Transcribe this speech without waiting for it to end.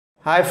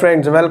Hi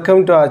friends,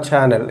 welcome to our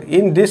channel.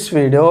 In this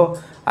video,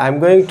 I am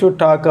going to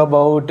talk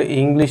about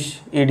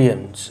English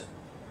idioms.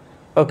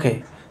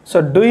 Okay,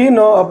 so do you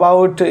know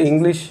about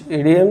English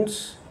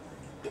idioms?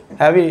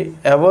 Have you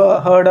ever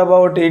heard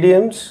about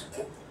idioms?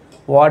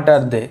 What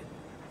are they?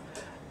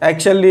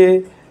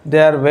 Actually,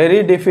 they are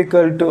very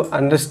difficult to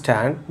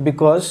understand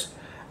because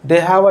they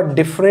have a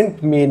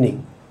different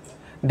meaning.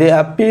 They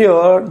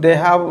appear, they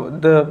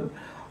have the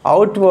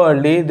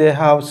outwardly, they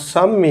have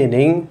some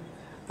meaning,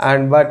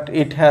 but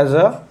it has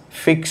a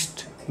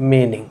fixed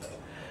meaning.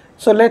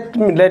 So let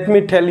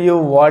me tell you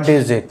what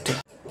is it.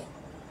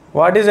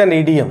 What is an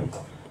idiom?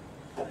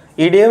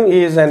 Idiom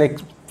is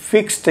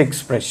fixed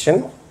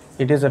expression.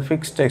 It is a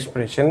fixed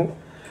expression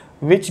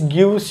which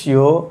gives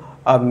you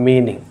a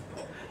meaning.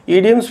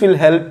 Idioms will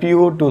help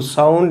you to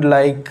sound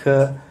like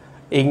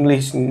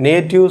English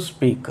native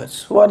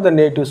speakers. Who are the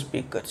native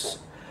speakers?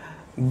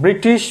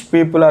 British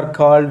people are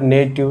called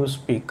native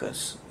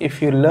speakers.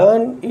 If you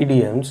learn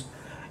idioms,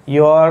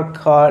 your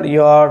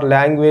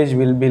language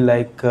will be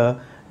like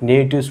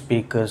native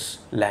speakers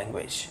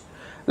language.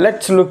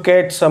 Let's look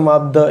at some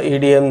of the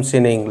idioms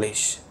in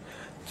English.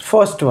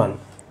 First one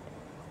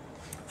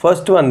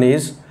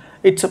is,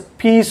 it's a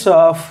piece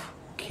of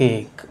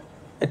cake.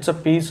 It's a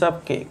piece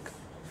of cake.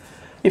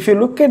 If you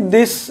look at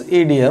this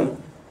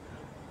idiom,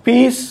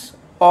 piece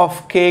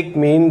of cake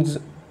means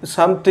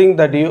something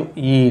that you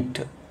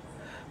eat,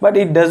 but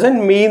it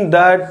doesn't mean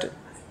that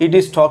it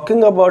is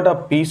talking about a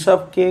piece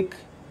of cake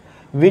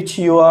which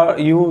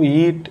you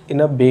eat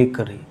in a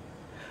bakery.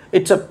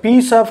 It's a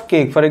piece of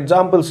cake. For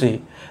example,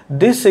 see,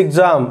 this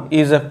exam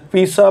is a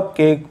piece of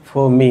cake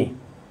for me.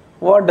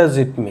 What does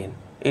it mean?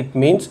 It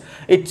means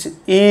it's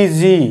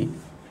easy.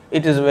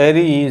 It is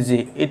very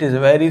easy. It is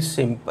very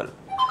simple.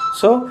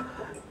 So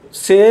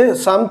say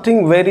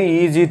something very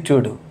easy to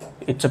do.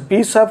 It's a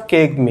piece of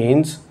cake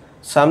means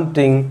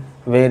something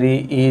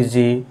very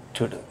easy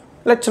to do.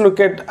 Let's look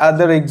at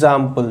other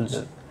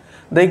examples.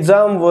 The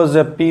exam was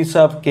a piece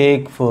of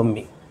cake for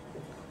me.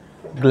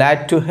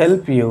 Glad to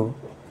help you.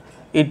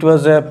 It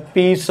was a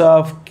piece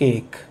of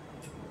cake.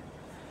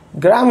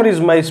 Grammar is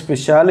my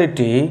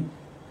specialty.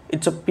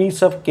 It's a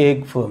piece of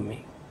cake for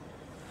me.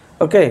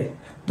 Okay,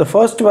 the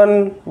first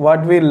one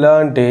what we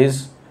learned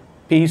is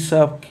piece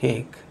of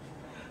cake.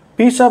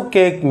 Piece of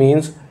cake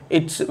means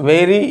it's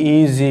very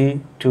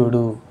easy to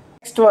do.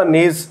 Next one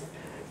is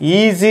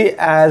easy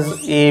as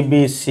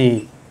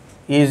ABC.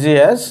 Easy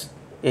as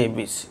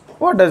ABC.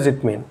 What does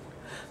it mean?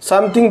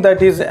 Something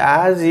that is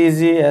as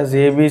easy as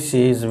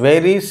ABC is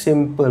very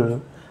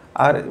simple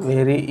or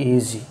very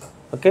easy.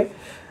 Okay,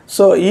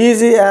 so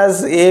easy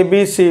as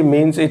ABC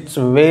means it's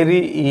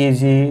very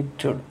easy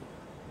to do.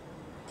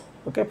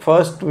 Okay,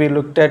 first we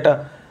looked at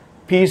a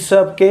piece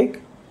of cake.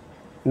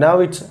 Now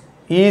it's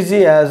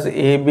easy as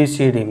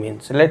ABCD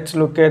means. Let's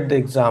look at the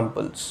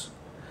examples.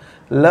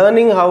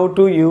 Learning how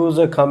to use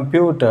a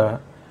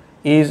computer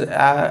is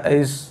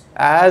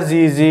as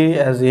easy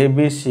as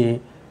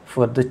ABC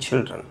for the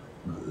children.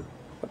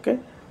 Okay,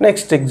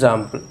 next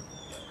example.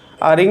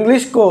 Our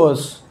English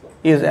course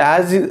is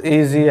as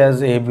easy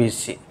as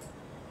ABC.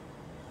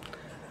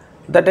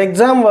 That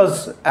exam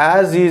was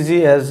as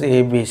easy as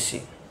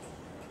ABC.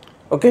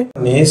 Okay,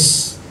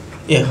 is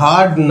a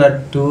hard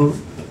nut to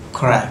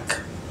crack.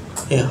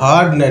 A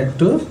hard nut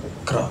to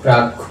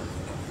crack.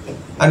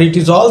 And it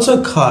is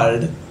also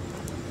called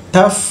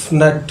tough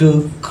nut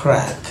to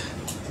crack.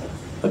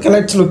 Okay,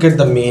 let's look at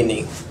the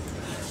meaning.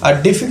 A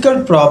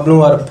difficult problem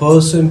or a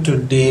person to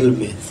deal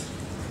with.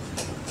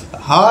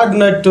 Hard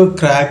nut to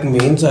crack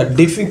means a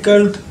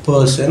difficult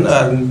person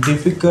or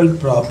difficult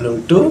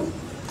problem to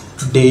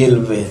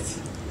deal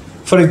with.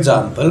 For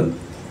example,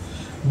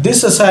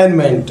 this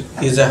assignment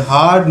is a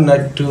hard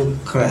nut to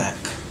crack.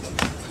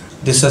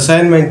 This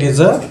assignment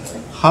is a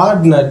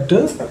hard nut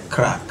to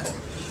crack.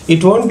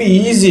 It won't be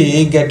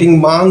easy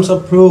getting mom's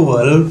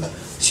approval.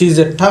 She's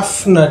a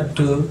tough nut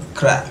to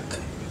crack.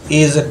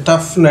 He is a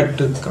tough nut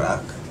to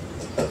crack.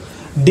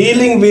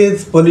 Dealing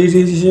with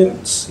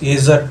politicians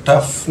is a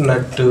tough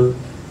nut to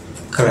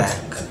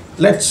crack.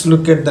 Let's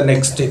look at the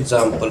next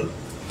example.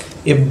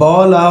 A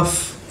ball of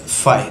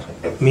fire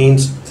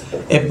means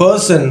a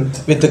person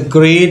with a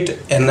great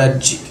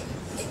energy.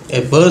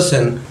 A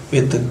person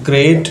with a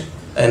great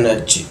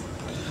energy.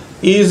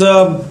 He is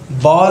a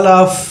ball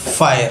of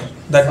fire.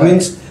 That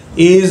means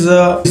he is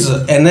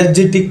an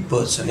energetic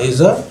person. He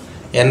is an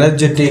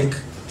energetic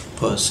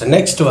person.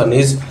 Next one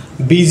is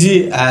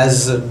busy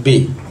as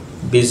B.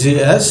 Busy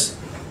as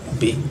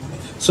B.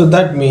 So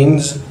that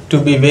means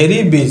to be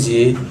very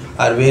busy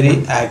or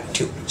very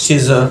active. She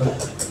is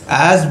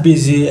as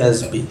busy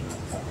as B.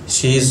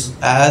 She is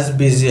as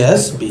busy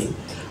as B.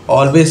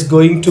 Always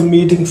going to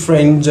meeting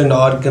friends and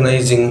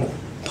organizing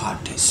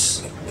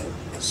parties.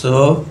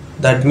 So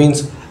that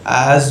means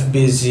as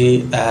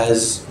busy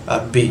as a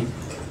B.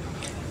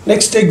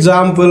 Next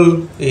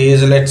example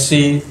is, let's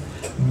see,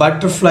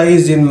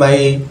 butterflies in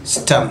my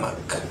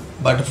stomach.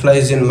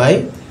 Butterflies in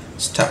my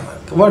stomach.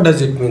 What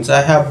does it mean?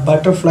 I have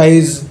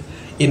butterflies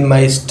in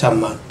my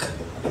stomach.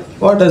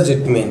 What does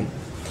it mean?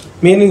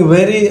 meaning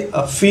very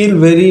feel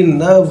very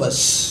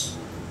nervous.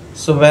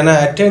 So when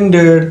I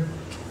attended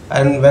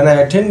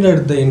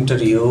the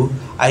interview,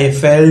 I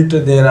felt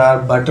there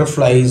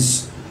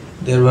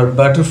were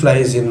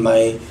butterflies in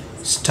my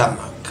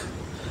stomach.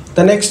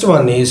 The next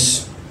one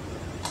is,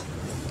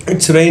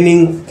 it's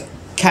raining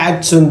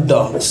cats and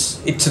dogs.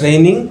 It's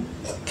raining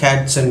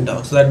cats and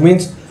dogs. That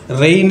means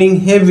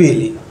raining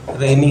heavily.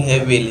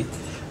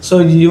 So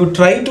you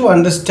try to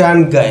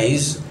understand,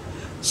 guys.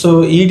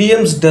 So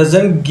idioms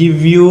doesn't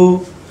give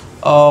you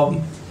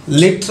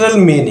literal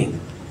meaning.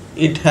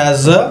 It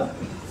has a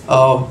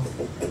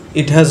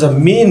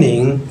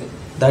meaning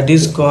that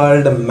is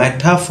called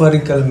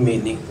metaphorical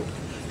meaning.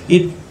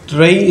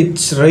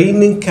 It's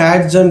raining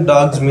cats and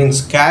dogs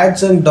means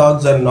cats and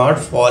dogs are not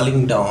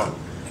falling down,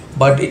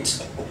 but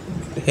it's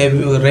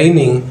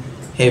raining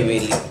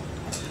heavily.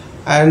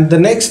 And the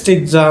next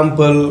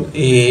example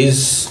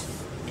is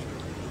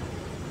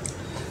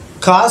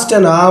cast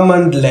an arm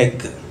and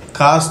leg.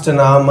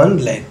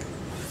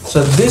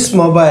 So this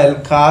mobile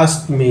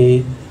cost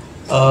me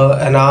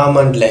an arm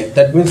and leg.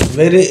 That means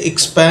very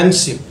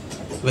expensive.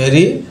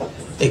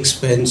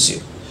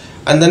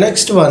 And the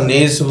next one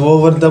is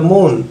over the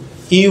moon.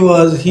 He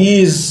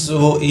is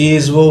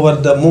over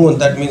the moon.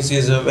 That means he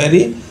is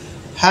very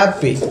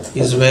happy.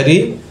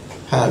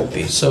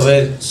 So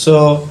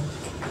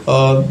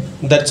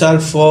that's all,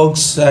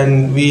 folks,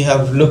 and we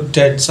have looked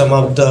at some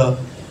of the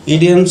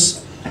idioms.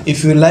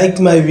 If you like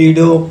my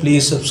video,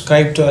 please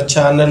subscribe to our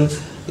channel,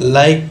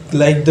 like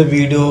the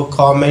video,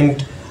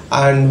 comment,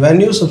 and when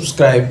you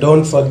subscribe,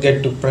 don't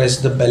forget to press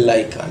the bell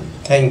icon.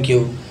 Thank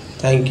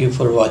you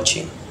for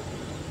watching.